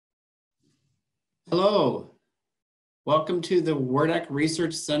Hello, welcome to the Wurdack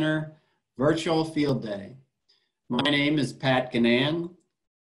Research Center Virtual Field Day. My name is Pat Guinan.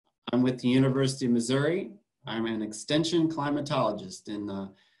 I'm with the University of Missouri. I'm an extension climatologist, and the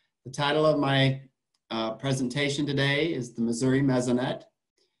title of my presentation today is the Missouri Mesonet,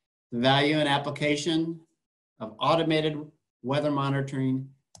 the value and application of automated weather monitoring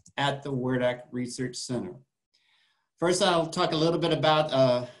at the Wurdack Research Center. First, I'll talk a little bit about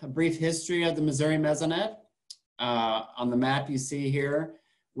a brief history of the Missouri Mesonet. On the map you see here,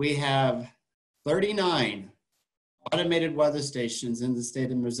 we have 39 automated weather stations in the state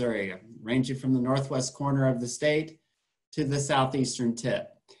of Missouri, ranging from the northwest corner of the state to the southeastern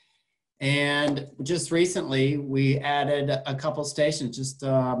tip. And just recently, we added a couple stations just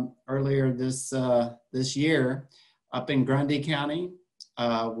earlier this year up in Grundy County.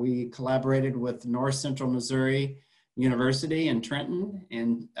 We collaborated with North Central Missouri University in Trenton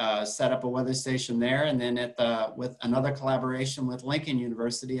and set up a weather station there. And then with another collaboration with Lincoln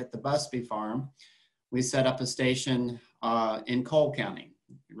University at the Busby Farm, we set up a station in Cole County,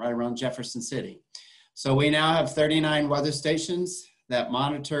 right around Jefferson City. So we now have 39 weather stations that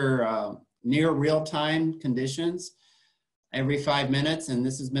monitor near real-time conditions every 5 minutes. And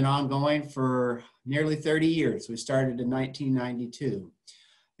this has been ongoing for nearly 30 years. We started in 1992.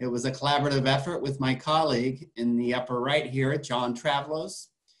 It was a collaborative effort with my colleague in the upper right here, John Travlos.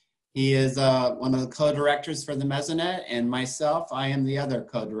 He is one of the co-directors for the Mesonet, and myself, I am the other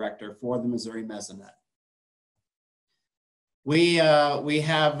co-director for the Missouri Mesonet. We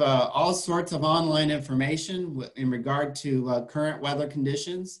have all sorts of online information in regard to current weather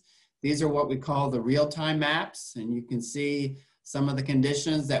conditions. These are what we call the real-time maps, and you can see some of the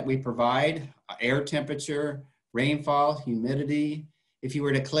conditions that we provide: air temperature, rainfall, humidity. If you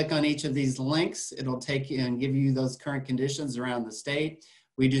were to click on each of these links, it'll take you and give you those current conditions around the state.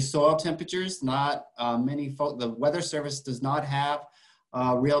 We do soil temperatures. Not the Weather Service does not have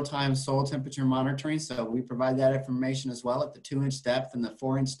real-time soil temperature monitoring, so we provide that information as well at the 2-inch depth and the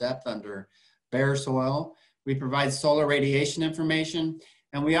 4-inch depth under bare soil. We provide solar radiation information,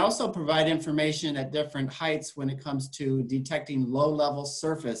 and we also provide information at different heights when it comes to detecting low-level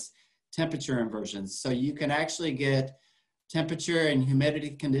surface temperature inversions. So you can actually get temperature and humidity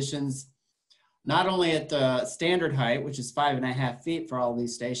conditions not only at the standard height, which is 5.5 feet for all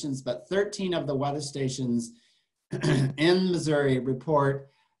these stations, but 13 of the weather stations in Missouri report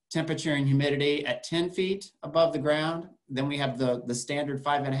temperature and humidity at 10 feet above the ground. Then we have the standard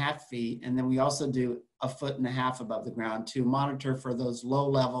 5.5 feet, and then we also do 1.5 feet above the ground to monitor for those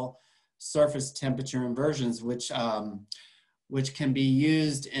low-level surface temperature inversions, which can be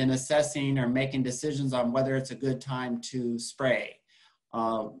used in assessing or making decisions on whether it's a good time to spray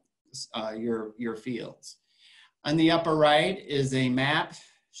your fields. On the upper right is a map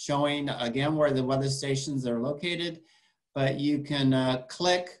showing, again, where the weather stations are located, but you can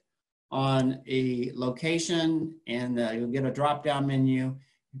click on a location and you'll get a drop-down menu.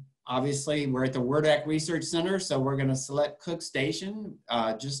 Obviously, we're at the Wurdack Research Center, so we're going to select Cook Station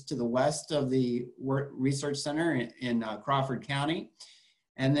just to the west of the Research Center in Crawford County.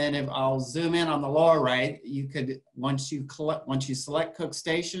 And then if I'll zoom in on the lower right, you could, once you select Cook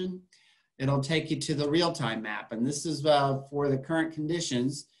Station, it'll take you to the real-time map. And this is for the current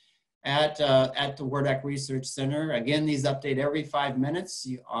conditions at the Wurdack Research Center. Again, these update every 5 minutes.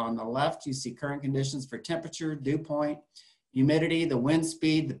 On the left, you see current conditions for temperature, dew point, humidity, the wind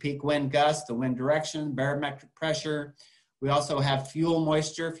speed, the peak wind gust, the wind direction, barometric pressure. We also have fuel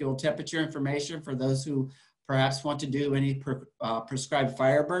moisture, fuel temperature information for those who perhaps want to do any prescribed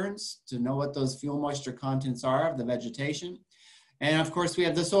fire burns to know what those fuel moisture contents are of the vegetation. And of course, we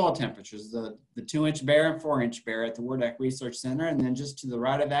have the soil temperatures, the 2-inch bare and 4-inch bare at the Wurdack Research Center. And then just to the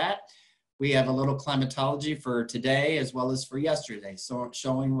right of that, we have a little climatology for today as well as for yesterday. So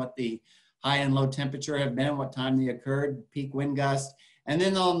showing what the high and low temperature have been, what time they occurred, peak wind gust. And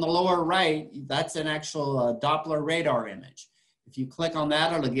then on the lower right, that's an actual Doppler radar image. If you click on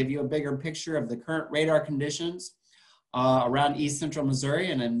that, it'll give you a bigger picture of the current radar conditions around East Central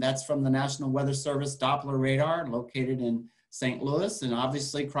Missouri. And then that's from the National Weather Service Doppler radar located in St. Louis. And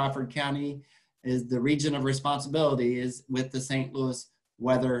obviously Crawford County is the region of responsibility is with the St. Louis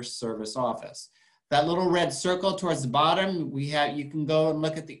Weather Service office. That little red circle towards the bottom, you can go and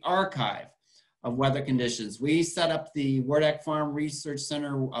look at the archive of weather conditions. We set up the Wurdack Farm Research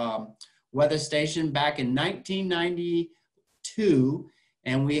Center weather station back in 1992,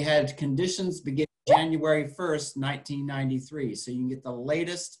 and we had conditions begin January 1st, 1993. So you can get the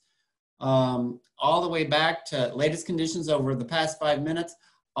latest, all the way back to latest conditions over the past 5 minutes,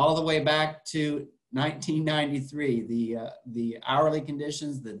 all the way back to 1993, the hourly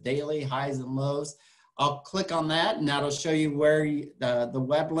conditions, the daily highs and lows. I'll click on that and that'll show you where the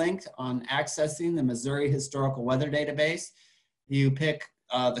web link on accessing the Missouri Historical Weather Database. You pick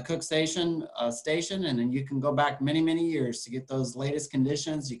the Cook Station and then you can go back many, many years to get those latest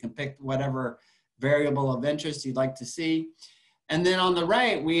conditions. You can pick whatever variable of interest you'd like to see. And then on the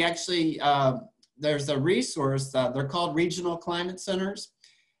right, we actually, there's a resource, they're called Regional Climate Centers.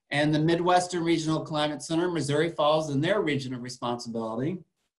 And the Midwestern Regional Climate Center, Missouri falls in their region of responsibility.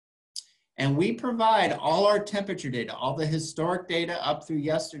 And we provide all our temperature data, all the historic data up through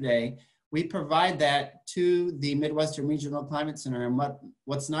yesterday. We provide that to the Midwestern Regional Climate Center. And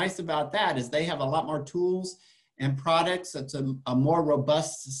what's nice about that is they have a lot more tools and products. It's a more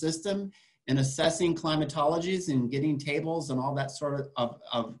robust system in assessing climatologies and getting tables and all that sort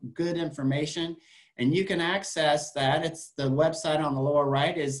of good information. And you can access that. It's the website on the lower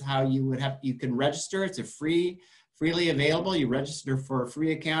right is how you can register. It's a freely available. You register for a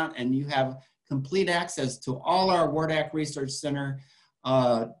free account and you have complete access to all our Wurdack Research Center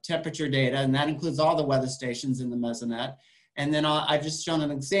temperature data, and that includes all the weather stations in the Mesonet. And then I've just shown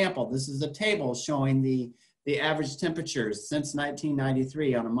an example. This is a table showing the average temperatures since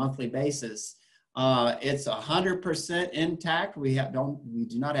 1993 on a monthly basis. It's 100% intact. We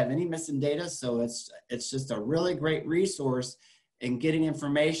do not have any missing data, so it's just a really great resource in getting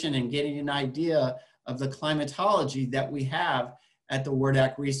information and getting an idea of the climatology that we have at the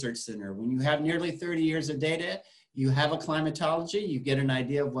Wurdack Research Center. When you have nearly 30 years of data, you have a climatology, you get an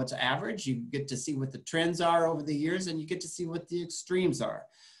idea of what's average, you get to see what the trends are over the years, and you get to see what the extremes are.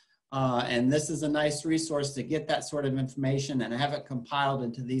 And this is a nice resource to get that sort of information and have it compiled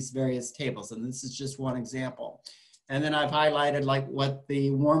into these various tables. And this is just one example. And then I've highlighted like what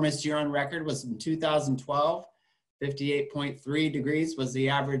the warmest year on record was in 2012. 58.3 degrees was the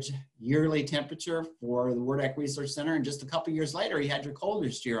average yearly temperature for the Wurdack Research Center. And just a couple years later, you had your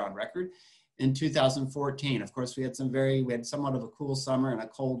coldest year on record in 2014. Of course, we had somewhat of a cool summer and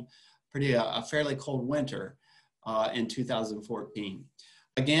a fairly cold winter in 2014.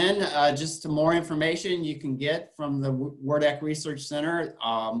 Again, just some more information you can get from the Wurdack Research Center,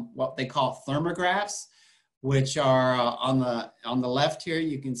 what they call thermographs, which are on the left here.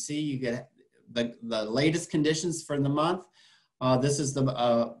 You can see you get the latest conditions for the month. This is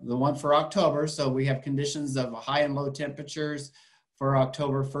the one for October. So we have conditions of high and low temperatures for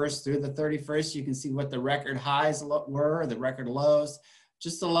October 1st through the 31st. You can see what the record highs were, the record lows,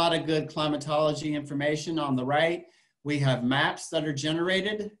 just a lot of good climatology information. On the right, we have maps that are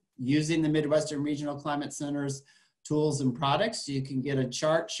generated using the Midwestern Regional Climate Center's tools and products. You can get a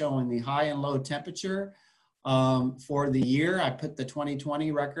chart showing the high and low temperature for the year. I put the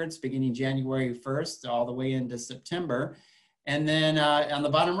 2020 records beginning January 1st all the way into September. And then on the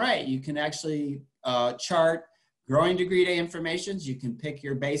bottom right, you can actually chart growing degree day informations. You can pick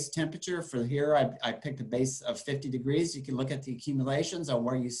your base temperature. For here, I picked a base of 50 degrees. You can look at the accumulations on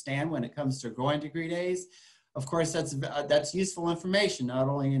where you stand when it comes to growing degree days. Of course, that's useful information, not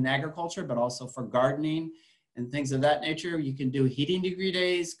only in agriculture, but also for gardening and things of that nature. You can do heating degree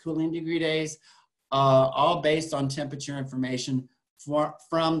days, cooling degree days, all based on temperature information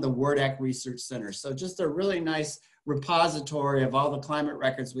from the Wurdack Research Center. So just a really nice repository of all the climate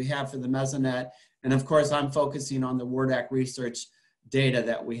records we have for the Mesonet. And of course, I'm focusing on the Wurdack research data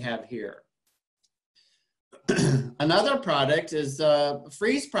that we have here. Another product is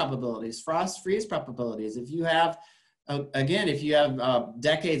freeze probabilities, frost freeze probabilities. If you have, again, if you have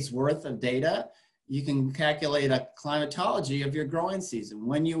decades worth of data, you can calculate a climatology of your growing season,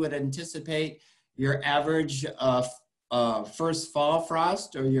 when you would anticipate your average first fall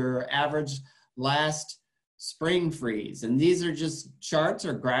frost or your average last spring freeze. And these are just charts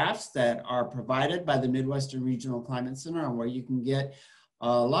or graphs that are provided by the Midwestern Regional Climate Center, on where you can get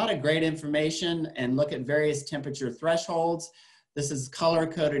a lot of great information and look at various temperature thresholds. This is color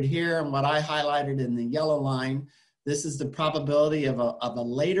coded here, and what I highlighted in the yellow line, this is the probability of a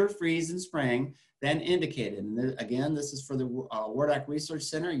later freeze in spring than indicated. And again, this is for the Wurdack Research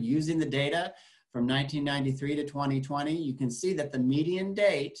Center using the data from 1993 to 2020. You can see that the median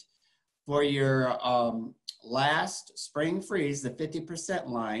date for your last spring freeze, the 50%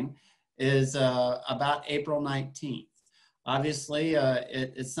 line, is about April 19th. Obviously,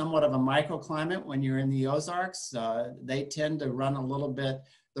 it's somewhat of a microclimate when you're in the Ozarks. They tend to run a little bit,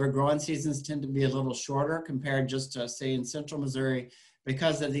 their growing seasons tend to be a little shorter compared just to, say, in central Missouri,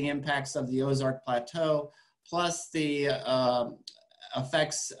 because of the impacts of the Ozark Plateau, plus the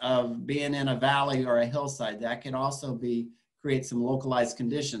effects of being in a valley or a hillside. That can also create some localized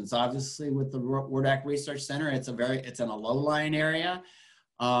conditions. Obviously, with the Wurdack Research Center, it's in a low-lying area.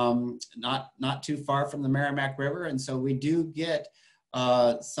 not too far from the Merrimack River. And so we do get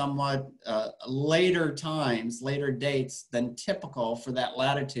somewhat later times, later dates than typical for that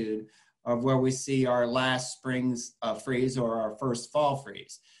latitude of where we see our last spring's freeze or our first fall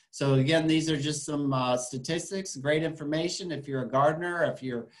freeze. So again, these are just some statistics, great information if you're a gardener, if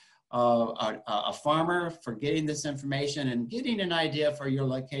you're a farmer, for getting this information and getting an idea for your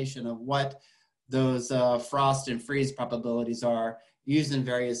location of what those frost and freeze probabilities are using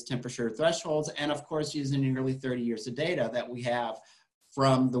various temperature thresholds, and of course using nearly 30 years of data that we have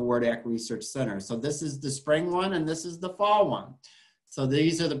from the Wurdack Research Center. So this is the spring one and this is the fall one. So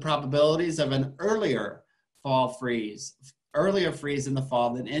these are the probabilities of an earlier fall freeze, earlier freeze in the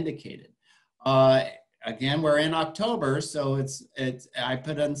fall than indicated. Again, we're in October, so I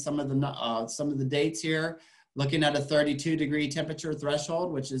put in some of the dates here, looking at a 32-degree temperature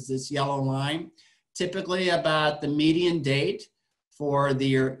threshold, which is this yellow line. Typically about the median date for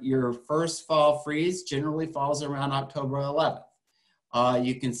your first fall freeze generally falls around October 11th.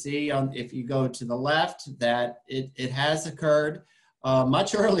 You can see if you go to the left that it has occurred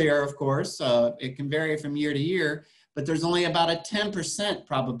much earlier, of course. It can vary from year to year, but there's only about a 10%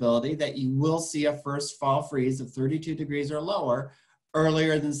 probability that you will see a first fall freeze of 32 degrees or lower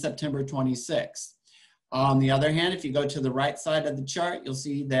earlier than September 26th. On the other hand, if you go to the right side of the chart, you'll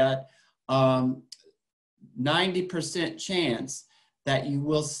see that 90% chance that you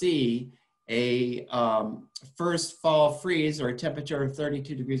will see a first fall freeze or a temperature of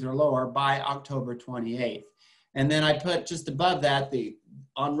 32 degrees or lower by October 28th. And then I put just above that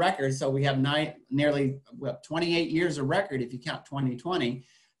on record, so we have nearly 28 years of record if you count 2020.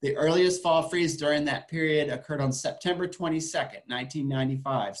 The earliest fall freeze during that period occurred on September 22nd,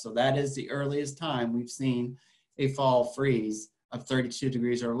 1995. So that is the earliest time we've seen a fall freeze of 32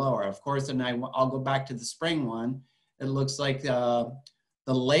 degrees or lower. Of course, and I'll go back to the spring one. It looks like the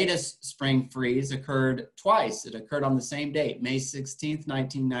latest spring freeze occurred twice. It occurred on the same date, May 16th,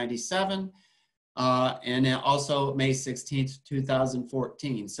 1997, and also May 16th,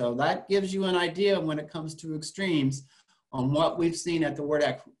 2014. So that gives you an idea when it comes to extremes on what we've seen at the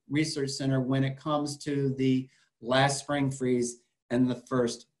Wurdack Research Center when it comes to the last spring freeze and the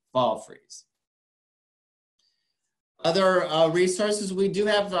first fall freeze. Other resources, we do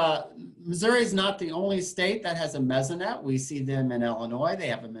have, Missouri is not the only state that has a Mesonet. We see them in Illinois, they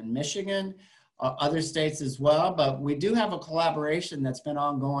have them in Michigan, other states as well, but we do have a collaboration that's been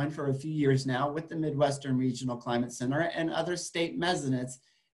ongoing for a few years now with the Midwestern Regional Climate Center and other state Mesonets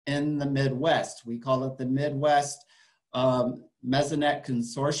in the Midwest. We call it the Midwest Mesonet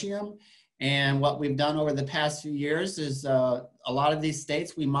Consortium. And what we've done over the past few years is a lot of these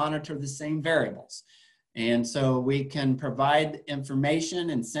states, we monitor the same variables. And so we can provide information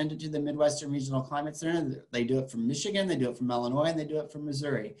and send it to the Midwestern Regional Climate Center. They do it from Michigan, they do it from Illinois, and they do it from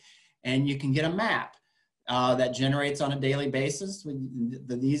Missouri. And you can get a map that generates on a daily basis.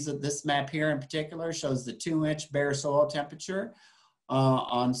 This map here in particular shows the 2-inch bare soil temperature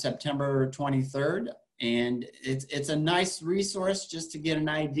on September 23rd. And it's a nice resource just to get an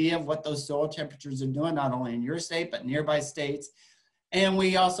idea of what those soil temperatures are doing, not only in your state, but nearby states. And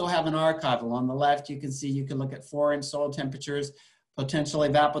we also have an archival. On the left, you can see you can look at 4-inch soil temperatures, potential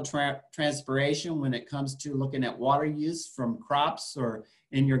evapotranspiration when it comes to looking at water use from crops or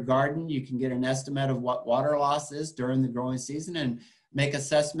in your garden. You can get an estimate of what water loss is during the growing season and make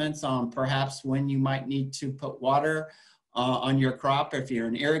assessments on perhaps when you might need to put water on your crop if you're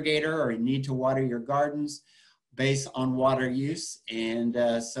an irrigator or you need to water your gardens based on water use.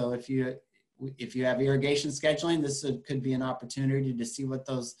 And so if you have irrigation scheduling, this could be an opportunity to see what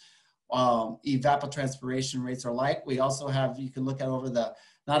those evapotranspiration rates are like. We also have, you can look at over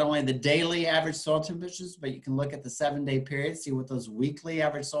not only the daily average soil temperatures, but you can look at the 7-day period, see what those weekly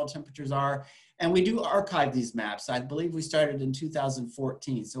average soil temperatures are. And we do archive these maps. I believe we started in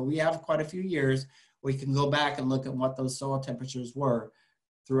 2014. So we have quite a few years. We can go back and look at what those soil temperatures were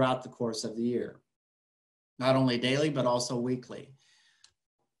throughout the course of the year. Not only daily, but also weekly.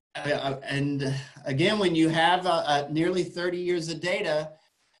 And again, when you have nearly 30 years of data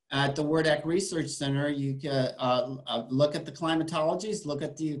at the Wurdack Research Center, you can look at the climatologies, look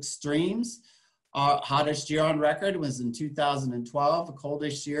at the extremes. Hottest year on record was in 2012. The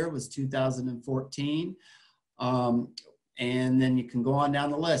coldest year was 2014. And then you can go on down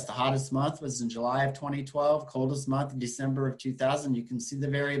the list. The hottest month was in July of 2012, coldest month in December of 2000. You can see the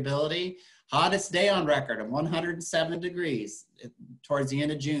variability. Hottest day on record of 107 degrees towards the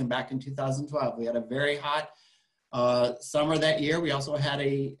end of June back in 2012. We had a very hot summer that year. We also had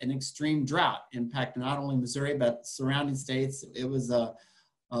an extreme drought impact not only Missouri, but surrounding states. It was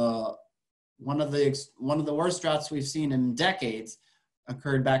one of the worst droughts we've seen in decades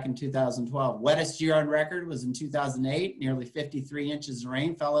occurred back in 2012. Wettest year on record was in 2008. Nearly 53 inches of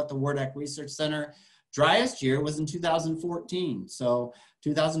rain fell at the Wurdack Research Center. Driest year was in 2014. So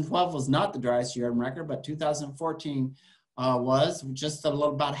 2012 was not the driest year on record, but 2014 was just a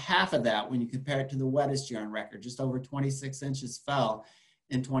little, about half of that when you compare it to the wettest year on record. Just over 26 inches fell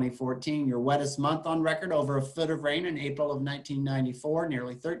in 2014. Your wettest month on record, over a foot of rain in April of 1994,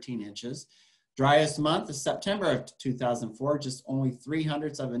 nearly 13 inches. Driest month is September of 2004, just only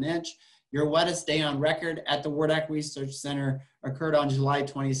 0.03 of an inch. Your wettest day on record at the Wurdack Research Center occurred on July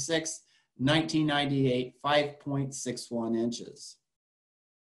 26, 1998, 5.61 inches.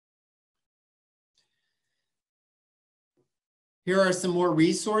 Here are some more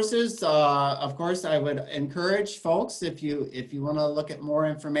resources. Of course, I would encourage folks, if you want to look at more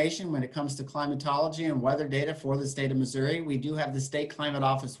information when it comes to climatology and weather data for the state of Missouri, we do have the State Climate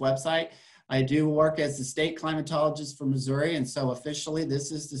Office website. I do work as the state climatologist for Missouri, and so officially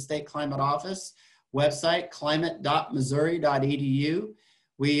this is the State Climate Office website, climate.missouri.edu.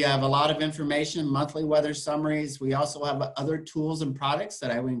 We have a lot of information, monthly weather summaries. We also have other tools and products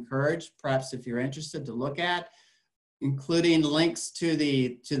that I would encourage, perhaps if you're interested, to look at, including links to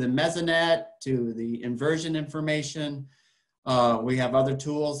the Mesonet, to the inversion information. We have other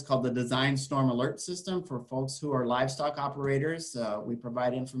tools called the Design Storm Alert System for folks who are livestock operators. We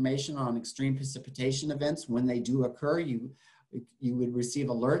provide information on extreme precipitation events. When they do occur, you would receive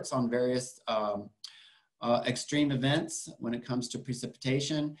alerts on various extreme events when it comes to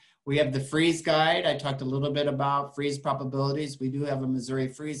precipitation. We have the freeze guide. I talked a little bit about freeze probabilities. We do have a Missouri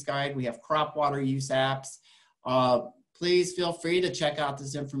freeze guide. We have crop water use apps. Please feel free to check out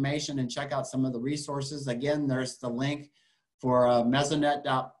this information and check out some of the resources. Again, there's the link for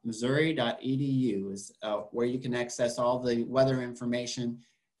mesonet.missouri.edu is where you can access all the weather information,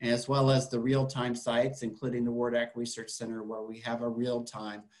 as well as the real-time sites, including the Wurdack Research Center, where we have a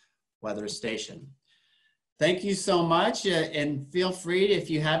real-time weather station. Thank you so much, and feel free to, if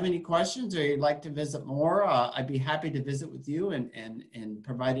you have any questions or you'd like to visit more, I'd be happy to visit with you and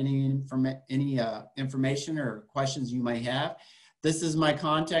provide any information or questions you may have. This is my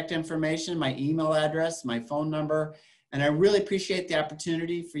contact information, my email address, my phone number, and I really appreciate the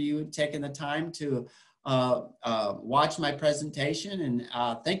opportunity for you taking the time to watch my presentation, and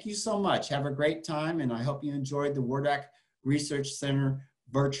thank you so much. Have a great time, and I hope you enjoyed the Wurdack Research Center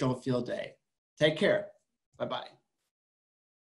Virtual Field Day. Take care. Bye-bye.